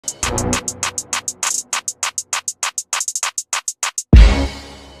What's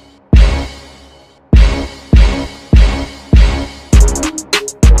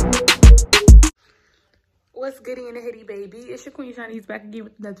goody in the hoodie, baby? It's your queen Shonycee back again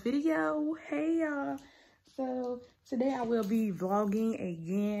with another video. Hey y'all. So today I will be vlogging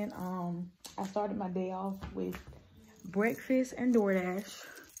again. I started my day off with breakfast and DoorDash.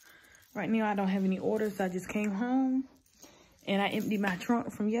 Right now I don't have any orders, so I just came home and I emptied my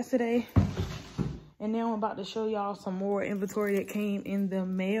trunk from yesterday. And now I'm about to show y'all some more inventory that came in the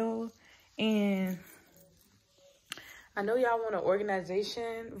mail. And I know y'all want an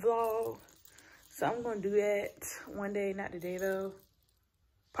organization vlog, so I'm gonna do that one day, not today though.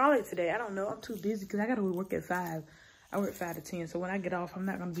 Probably today, I don't know. I'm too busy because I gotta work at 5. I work 5 to 10, so when I get off, I'm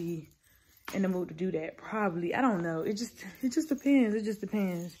not gonna be in the mood to do that. Probably, I don't know. It just depends. It just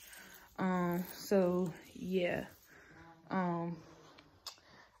depends. So yeah.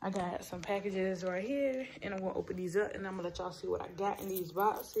 I got some packages right here, and I'm gonna open these up, and I'm gonna let y'all see what I got in these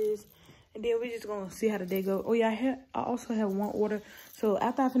boxes. And then we're just gonna see how the day go. Oh yeah, I also have one order. So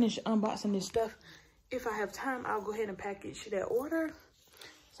after I finish unboxing this stuff, if I have time, I'll go ahead and package that order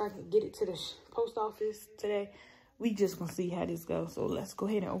so I can get it to the post office today. We just gonna see how this goes. So let's go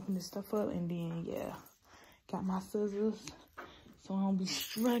ahead and open this stuff up, and then yeah, got my scissors so I don't be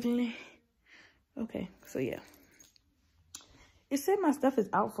struggling. Okay, so yeah. It said my stuff is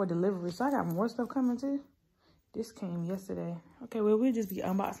out for delivery, so I got more stuff coming too. This came yesterday. Okay, well, we'll just be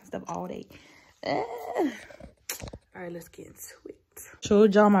unboxing stuff all day. All right, let's get into it.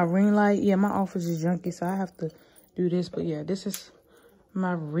 Showed y'all my ring light. Yeah, my office is junky, so I have to do this. But yeah, this is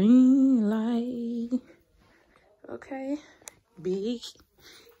my ring light. Okay, big.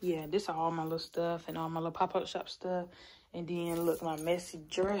 Yeah, this is all my little stuff and all my little pop-up shop stuff. And then look, my messy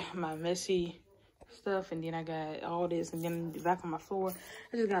stuff. And then I got all this, and then the vacuum on my floor.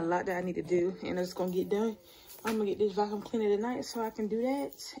 I just got a lot that I need to do, and it's gonna get done. I'm gonna get this vacuum cleaner tonight so I can do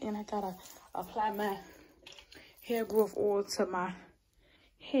that. And I gotta apply my hair growth oil to my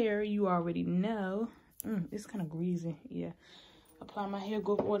hair. You already know. It's kind of greasy. Yeah. Apply my hair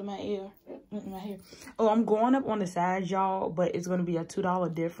growth oil to my hair. Oh, I'm going up on the sides, y'all, but it's gonna be a $2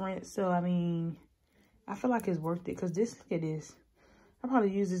 difference. So I mean, I feel like it's worth it, because this, look at this. I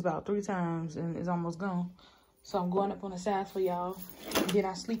probably used this about 3 times and it's almost gone. So I'm going up on the sides for y'all. Then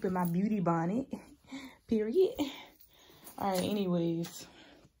I sleep in my beauty bonnet. Period. All right, anyways.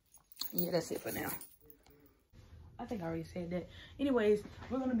 Yeah, that's it for now. I think I already said that. Anyways,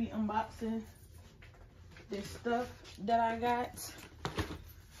 we're going to be unboxing this stuff that I got.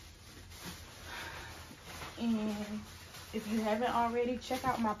 And if you haven't already, check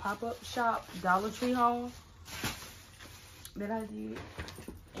out my pop-up shop Dollar Tree haul that I did.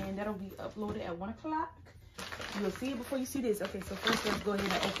 And that'll be uploaded at 1 o'clock. You'll see it before you see this. Okay, so first let's go ahead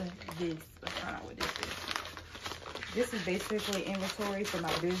and open this. Let's find out what this is. This is basically inventory for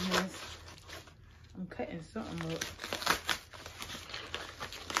my business. I'm cutting something up.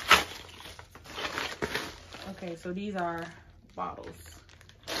 Okay, so these are bottles.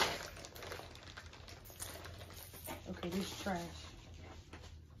 Okay, this is trash.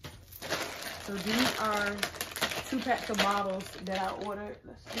 So these are 2 packs of bottles that I ordered.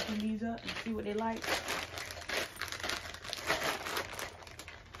 Let's open these up and see what they like.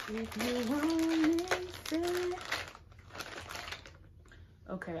 If you want it.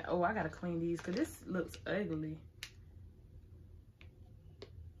 Okay, oh, I gotta clean these because this looks ugly.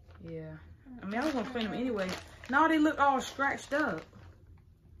 Yeah. I mean, I was gonna clean them anyway. Now they look all scratched up.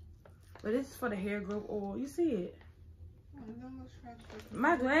 But this is for the hair growth oil. You see it?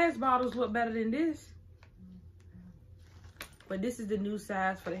 My glass bottles look better than this. But this is the new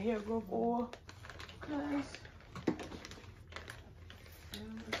size for the hair growth oil. Guys.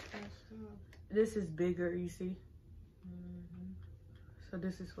 This is bigger, you see. So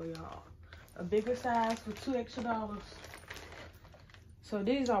this is for y'all. A bigger size for $2 extra. So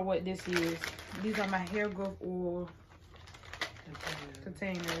these are what this is. These are my hair growth oil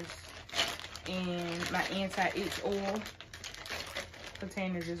containers. And my anti-itch oil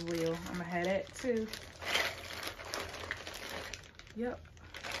containers as well. I'm gonna have that too. Yep.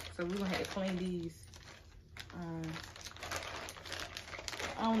 So we're gonna have to clean these.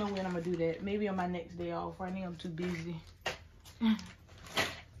 I don't know when I'm gonna do that. Maybe on my next day off. Right now I'm too busy.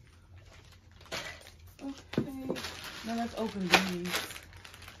 Okay. Now let's open these.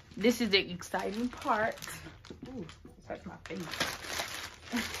 This is the exciting part. Ooh, that's my face.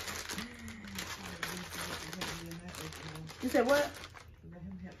 You said what?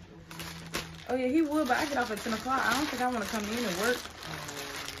 Oh yeah, he would, but I get off at 10 o'clock. I don't think I want to come in and work.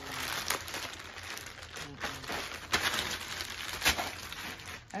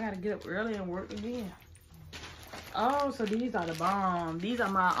 I gotta get up early and work again. Oh, so these are the bomb. These are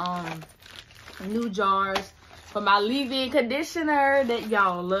my new jars for my leave-in conditioner that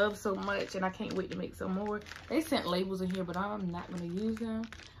y'all love so much, and I can't wait to make some more. They sent labels in here, but I'm not gonna use them.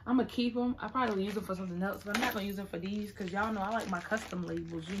 I'm gonna keep them. I probably will use them for something else, but I'm not gonna use them for these because y'all know I like my custom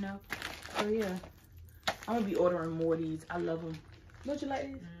labels, you know. So yeah, I'm gonna be ordering more of these. I love them. Don't you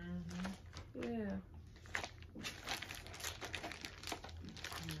like these? Yeah.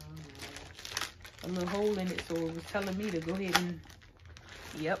 A little hole in it, so it was telling me to go ahead and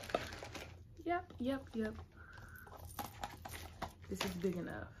yep. This is big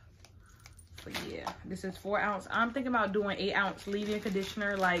enough. So yeah, this is 4 ounce. I'm thinking about doing 8 ounce leave-in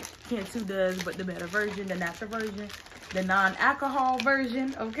conditioner like Cantu does, but the better version, the natural version, the non-alcohol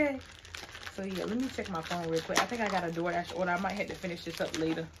version. Okay. So yeah, let me check my phone real quick. I think I got a DoorDash order. I might have to finish this up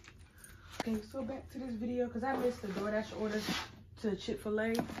later. Okay, so back to this video because I missed the DoorDash order to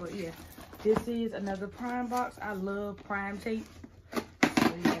Chick-fil-A. But yeah, this is another Prime box. I love Prime tape. So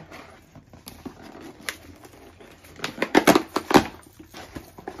yeah.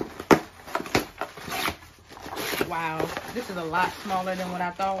 Wow, this is a lot smaller than what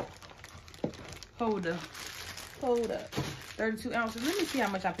I thought. Hold up. 32 ounces. Let me see how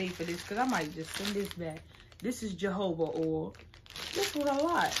much I paid for this because I might just send this back. This is jojoba oil. This was a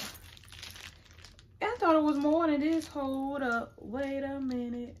lot. I thought it was more than this. Hold up. Wait a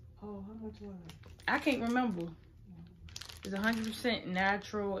minute. Oh, how much was it? I can't remember. It's 100%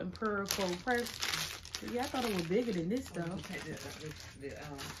 natural and pure cold press. Yeah, I thought it was bigger than this though. Take the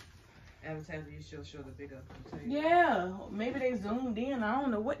advertiser, you show the bigger. Yeah, maybe they zoomed in. I don't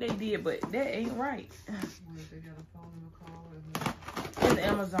know what they did, but that ain't right. They got a phone in the car. It's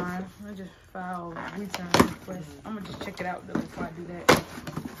Amazon. I just filed return request. I'm gonna just check it out though before I do that.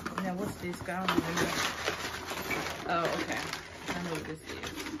 Now what's this? I don't even know. Oh, okay. I know what this is.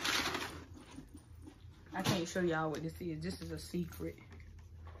 I can't show y'all what this is. This is a secret.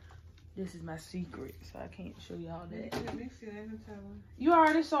 This is my secret, so I can't show y'all that. You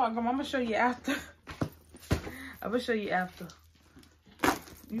already saw it. I'm gonna show you after. I'm gonna show you after.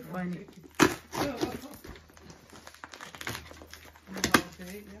 You funny.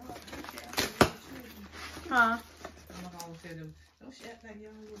 Huh? Don't act like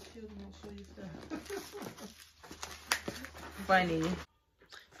y'all little children don't show you stuff. Funny.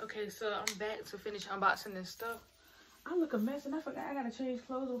 Okay, so I'm back to finish unboxing this stuff. I look a mess and I forgot I gotta change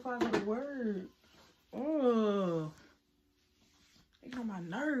clothes before I go to work. Oh, they get on my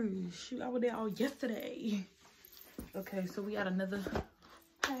nerves. Shoot, I was there all yesterday. Okay, so we got another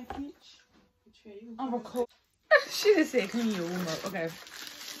package. I'm recording. She just said clean your room up. Okay,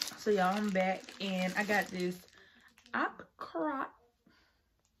 so y'all, I'm back and I got this crop.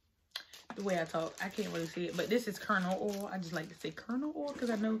 The way I talk, I can't really see it, but this is kernel oil. I just like to say kernel oil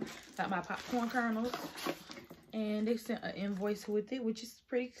because I know got my popcorn kernels. And they sent an invoice with it, which is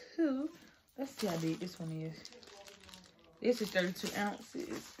pretty cool. Let's see how big this one is. This is 32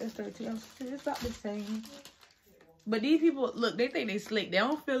 ounces. That's 32 ounces. It's about the same. But these people, look, they think they slick. They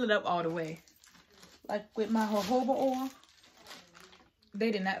don't fill it up all the way. Like with my jojoba oil,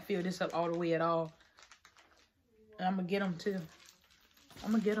 they did not fill this up all the way at all. And I'm going to get them too.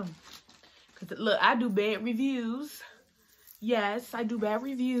 I'm going to get them. Because look, I do bad reviews. Yes, I do bad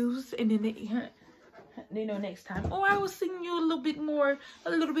reviews. And then they know next time. Oh, I will sing you a little bit more.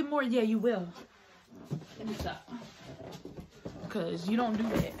 Yeah, you will. Let me stop. Because you don't do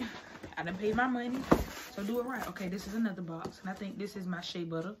that. I done paid my money. So do it right. Okay, this is another box. And I think this is my shea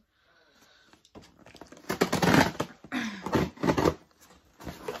butter.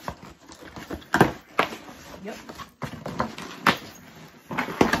 Yep.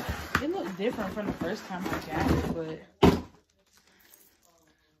 It looks different from the first time I got it, but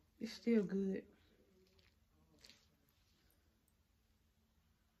it's still good.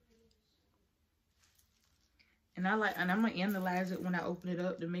 And I'm gonna analyze it when I open it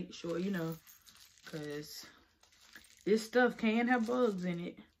up to make sure, you know, because this stuff can have bugs in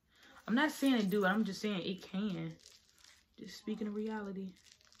it. I'm not saying it do it, I'm just saying it can. Just speaking of reality.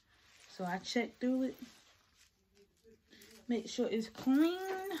 So I checked through it. Make sure it's clean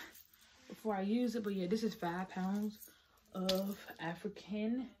before I use it. But yeah, this is 5 pounds of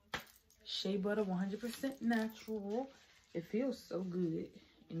African shea butter, 100% natural. It feels so good.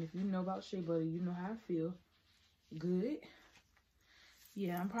 And if you know about shea butter, you know how I feel. Good.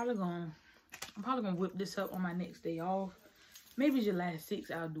 Yeah, I'm probably gonna whip this up on my next day off. Maybe July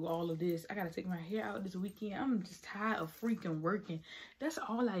 6th, I'll do all of this. I gotta take my hair out this weekend. I'm just tired of freaking working. That's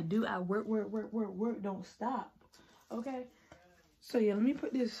all I do. I work, don't stop. Okay. So yeah, let me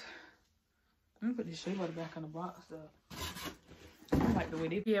put this shea butter back in the box though. I'm like the way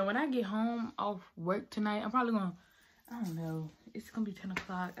they... Yeah, when I get home off work tonight, I'm probably gonna... I don't know. It's gonna be 10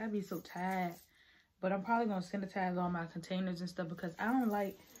 o'clock. I'd be so tired. But I'm probably gonna sanitize all my containers and stuff because I don't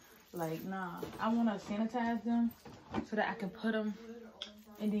like, nah. I wanna sanitize them so that I can put them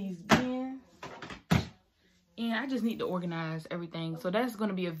in these bins. And I just need to organize everything. So that's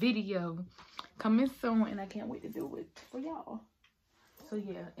gonna be a video coming soon, and I can't wait to do it for y'all. So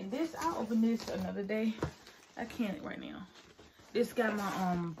yeah, and this, I'll open this another day. I can't right now. This got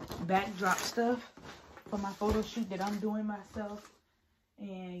my backdrop stuff for my photo shoot that I'm doing myself.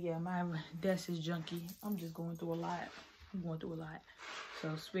 And yeah, my desk is junky. I'm just going through a lot. I'm going through a lot.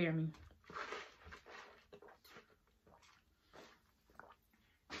 So spare me.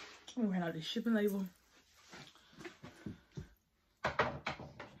 We ran out the shipping label.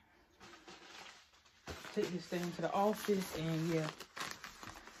 Take this thing to the office, and yeah.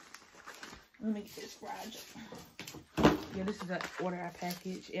 Let me get this fried. Yeah, this is the order I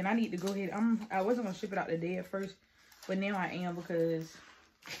packaged, and I need to go ahead. I wasn't gonna ship it out today at first, but now I am because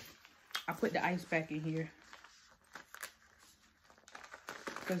I put the ice pack in here.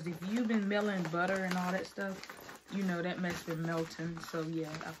 Because if you've been melting butter and all that stuff, you know that mess been melting. So yeah,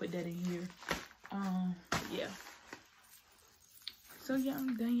 I put that in here. Yeah. So yeah,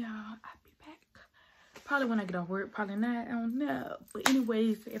 I'm done, y'all. I'll be back. Probably when I get off work, probably not. I don't know. But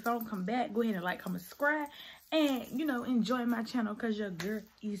anyways, if I don't come back, go ahead and like, comment, subscribe, and you know, enjoy my channel because your girl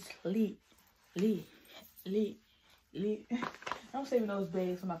is lit. I'm saving those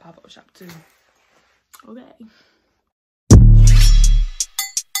bags for my pop-up shop too. Okay.